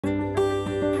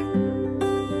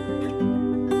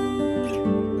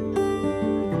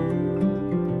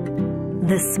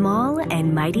The small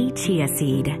and mighty chia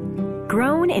seed.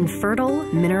 Grown in fertile,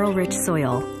 mineral-rich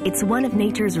soil, it's one of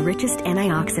nature's richest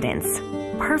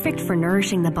antioxidants. Perfect for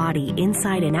nourishing the body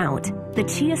inside and out, the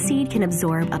chia seed can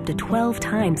absorb up to 12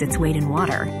 times its weight in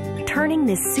water, turning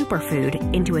this superfood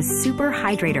into a super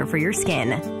hydrator for your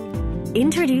skin.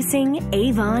 Introducing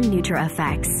Avon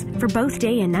nutraeffects for both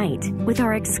day and night with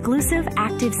our exclusive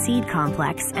active seed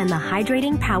complex and the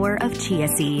hydrating power of chia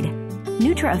seed.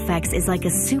 nutraeffects is like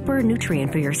a super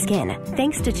nutrient for your skin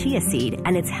thanks to chia seed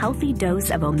and its healthy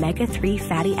dose of omega-3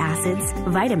 fatty acids,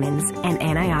 vitamins, and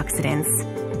antioxidants.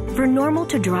 For normal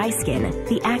to dry skin,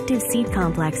 the active seed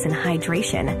complex and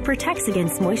hydration protects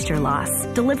against moisture loss,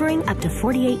 delivering up to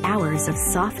 48 hours of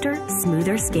softer,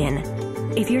 smoother skin.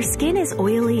 If your skin is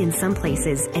oily in some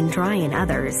places and dry in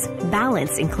others,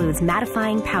 Balance includes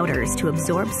mattifying powders to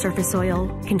absorb surface oil,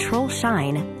 control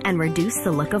shine, and reduce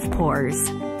the look of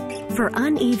pores. For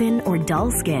uneven or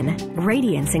dull skin,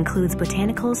 Radiance includes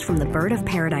botanicals from the bird of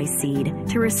paradise seed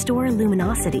to restore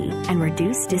luminosity and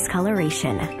reduce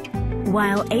discoloration.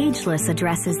 While Ageless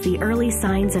addresses the early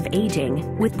signs of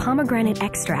aging with pomegranate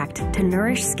extract to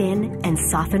nourish skin and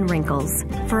soften wrinkles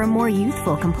for a more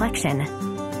youthful complexion.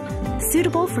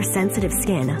 Suitable for sensitive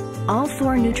skin, all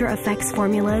 4 nutraeffects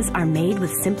formulas are made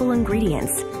with simple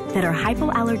ingredients that are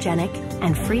hypoallergenic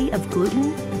and free of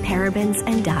gluten, parabens,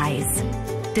 and dyes.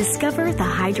 Discover the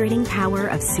hydrating power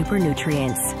of super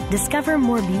nutrients. Discover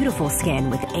more beautiful skin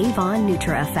with Avon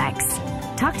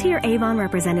nutraeffects. Talk to your Avon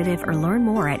representative or learn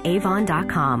more at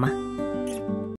avon.com.